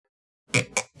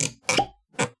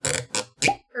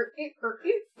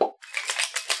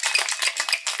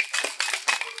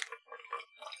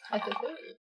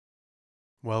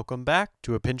Welcome back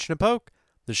to A Pinch and a Poke,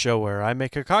 the show where I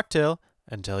make a cocktail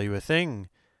and tell you a thing.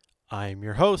 I'm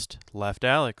your host, Left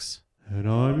Alex. And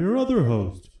I'm your other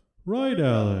host, Right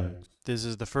Alex. This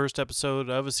is the first episode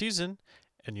of a season,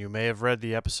 and you may have read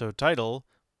the episode title,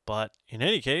 but in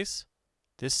any case,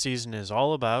 this season is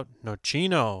all about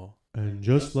Nocino. And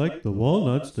just like the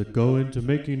walnuts that go into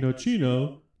making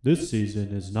Nocino, this season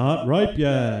is not ripe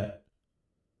yet.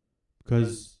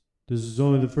 Because this is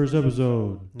only the first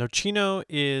episode. Nocino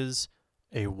is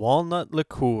a walnut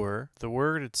liqueur. The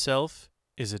word itself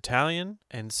is Italian,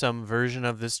 and some version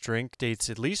of this drink dates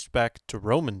at least back to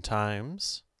Roman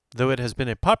times, though it has been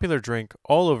a popular drink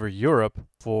all over Europe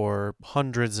for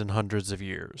hundreds and hundreds of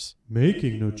years.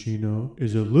 Making Nocino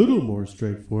is a little more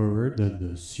straightforward than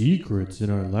the secrets in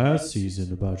our last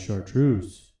season about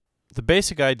chartreuse. The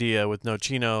basic idea with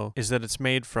Nocino is that it's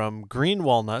made from green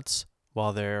walnuts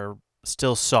while they're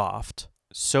still soft,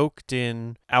 soaked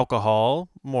in alcohol,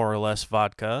 more or less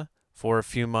vodka, for a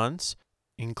few months.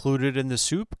 Included in the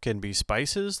soup can be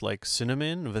spices like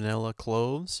cinnamon, vanilla,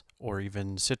 cloves, or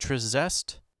even citrus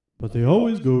zest. But they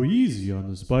always go easy on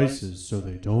the spices so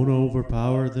they don't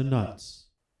overpower the nuts.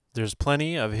 There's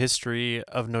plenty of history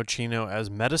of Nocino as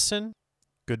medicine,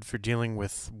 good for dealing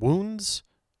with wounds,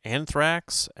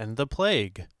 anthrax, and the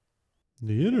plague.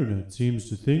 The internet seems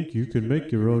to think you can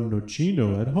make your own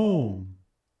Nocino at home.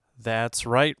 That's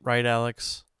right,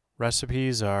 Alex.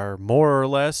 Recipes are more or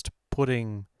less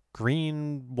putting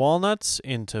green walnuts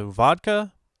into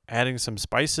vodka, adding some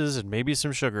spices and maybe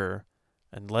some sugar,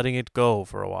 and letting it go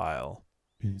for a while.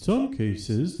 In some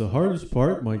cases, the hardest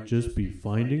part might just be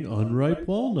finding unripe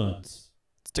walnuts.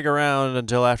 Stick around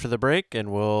until after the break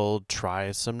and we'll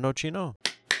try some Nocino.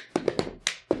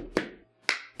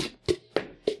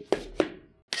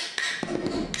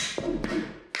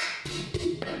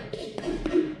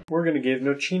 We're going to give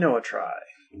Nocino a try.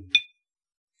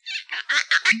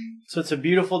 So it's a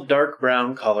beautiful dark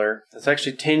brown color. It's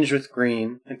actually tinged with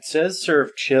green. It says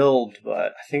serve chilled,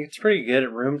 but I think it's pretty good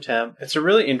at room temp. It's a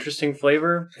really interesting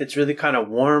flavor. It's really kind of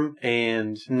warm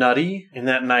and nutty in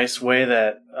that nice way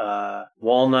that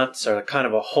walnuts are kind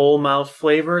of a whole mouth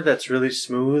flavor that's really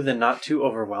smooth and not too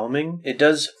overwhelming. It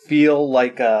does feel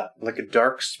like a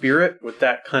dark spirit with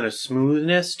that kind of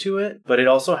smoothness to it, but it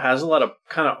also has a lot of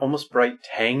kind of almost bright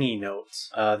tangy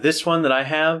notes. This one that I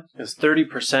have is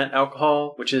 30%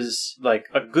 alcohol, which is like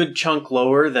a good chunk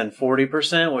lower than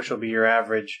 40%, which will be your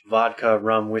average vodka,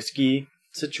 rum, whiskey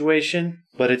situation.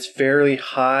 But it's fairly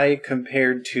high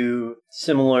compared to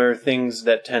similar things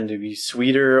that tend to be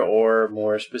sweeter or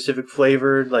more specific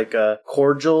flavored, like a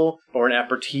cordial or an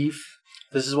aperitif.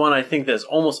 This is one I think that's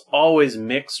almost always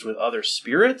mixed with other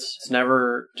spirits. It's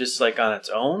never just like on its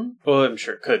own. Well, I'm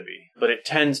sure it could be. But it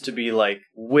tends to be like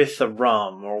with a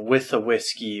rum or with a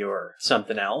whiskey or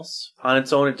something else. On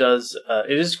its own, it is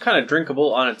kind of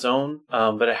drinkable on its own,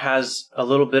 but it has a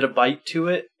little bit of bite to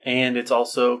it. And it's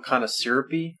also kind of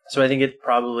syrupy. So I think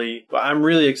I'm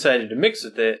really excited to mix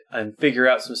with it and figure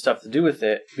out some stuff to do with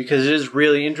it because it is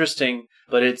really interesting.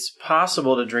 But it's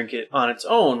possible to drink it on its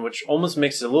own, which almost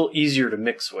makes it a little easier to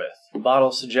mix with. The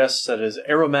bottle suggests that it is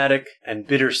aromatic and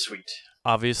bittersweet.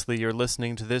 Obviously, you're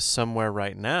listening to this somewhere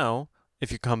right now.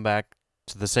 If you come back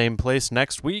to the same place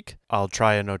next week, I'll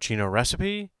try a Nocino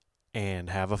recipe and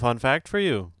have a fun fact for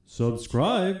you.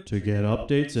 Subscribe to get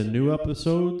updates and new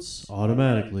episodes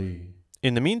automatically.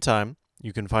 In the meantime,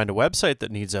 you can find a website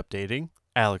that needs updating,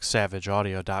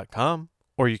 alexsavageaudio.com,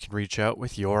 or you can reach out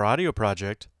with your audio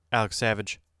project,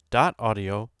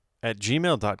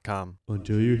 alexsavage.audio@gmail.com.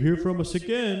 Until you hear from us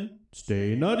again,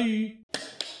 stay nutty.